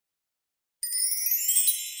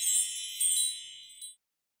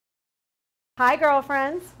Hi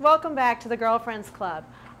girlfriends, welcome back to the Girlfriends Club.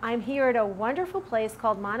 I'm here at a wonderful place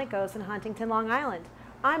called Monaco's in Huntington, Long Island.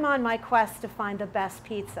 I'm on my quest to find the best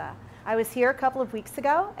pizza. I was here a couple of weeks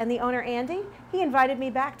ago and the owner Andy, he invited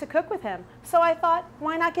me back to cook with him. So I thought,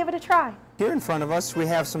 why not give it a try? Here in front of us we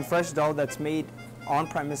have some fresh dough that's made on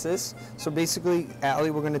premises. So basically,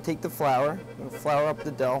 Allie, we're going to take the flour, flour up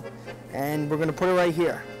the dough, and we're going to put it right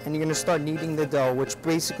here. And you're going to start kneading the dough, which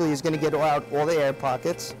basically is going to get out all the air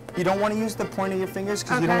pockets. You don't want to use the point of your fingers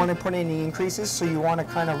because you don't want to put any increases, so you want to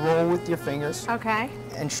kind of roll with your fingers. Okay.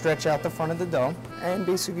 And stretch out the front of the dough. And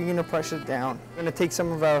basically you're going to press it down. We're going to take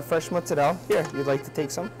some of our fresh mozzarella. Here, you'd like to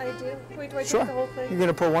take some? I do. Wait, do I sure. take the whole thing? You're going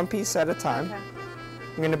to put one piece at a time. Okay.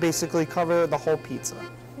 You're going to basically cover the whole pizza.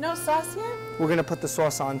 No sauce yet? We're going to put the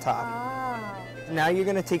sauce on top. Oh. Now you're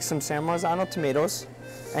going to take some San Marzano tomatoes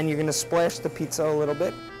and you're going to splash the pizza a little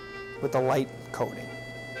bit with a light coating.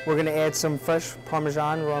 We're going to add some fresh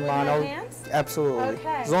Parmesan Romano. With your hands? Absolutely. Okay.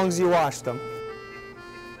 As long as you wash them.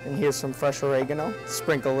 And here's some fresh oregano.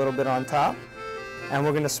 Sprinkle a little bit on top. And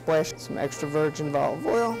we're going to splash some extra virgin olive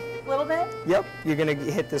oil. A little bit? Yep. You're going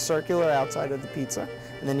to hit the circular outside of the pizza.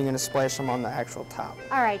 And then you're going to splash them on the actual top.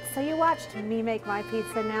 All right, so you watched me make my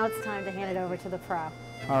pizza. Now it's time to hand it over to the pro.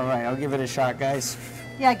 All right, I'll give it a shot, guys.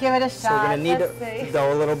 Yeah, give it a shot. So we're going to knead the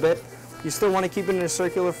dough a little bit. You still want to keep it in a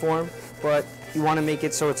circular form, but you want to make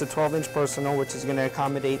it so it's a 12-inch personal, which is going to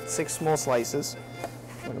accommodate 6 small slices.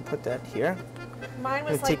 I'm going to put that here. Mine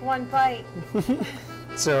was like one bite.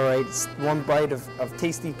 It's all right. It's one bite of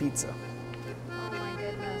tasty pizza. Oh my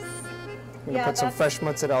goodness. I'm going to put some fresh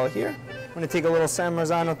mozzarella here. I'm going to take a little San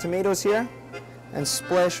Marzano tomatoes here and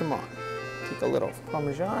splash them on. Take a little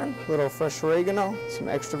Parmesan, a little fresh oregano, some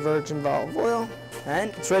extra virgin olive oil,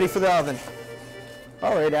 and it's ready for the oven.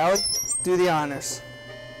 All right, Allie, do the honors.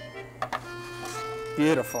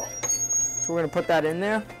 Beautiful. So we're going to put that in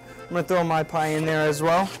there. I'm going to throw my pie in there as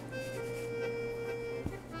well.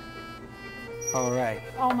 All right.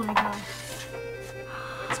 Oh my gosh.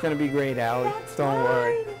 It's going to be great, Allie. That's Don't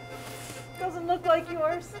worry. Doesn't look like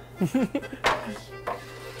yours.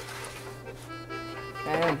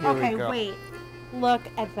 And here we go. Okay, wait. Look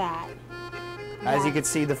at that. As you can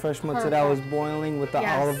see, the fresh mozzarella is boiling with the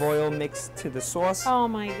olive oil mixed to the sauce. Oh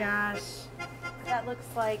my gosh. That looks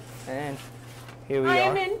like... And here we are. I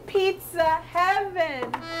am in pizza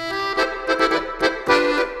heaven.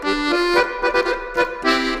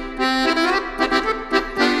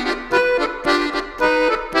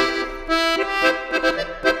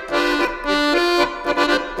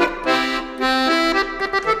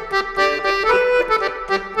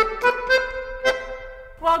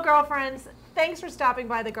 Well, girlfriends, thanks for stopping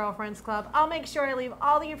by the Girlfriends Club. I'll make sure I leave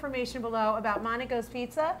all the information below about Monaco's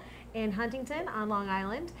Pizza in Huntington on Long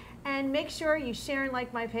Island. And make sure you share and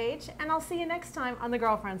like my page, and I'll see you next time on the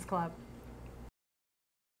Girlfriends Club.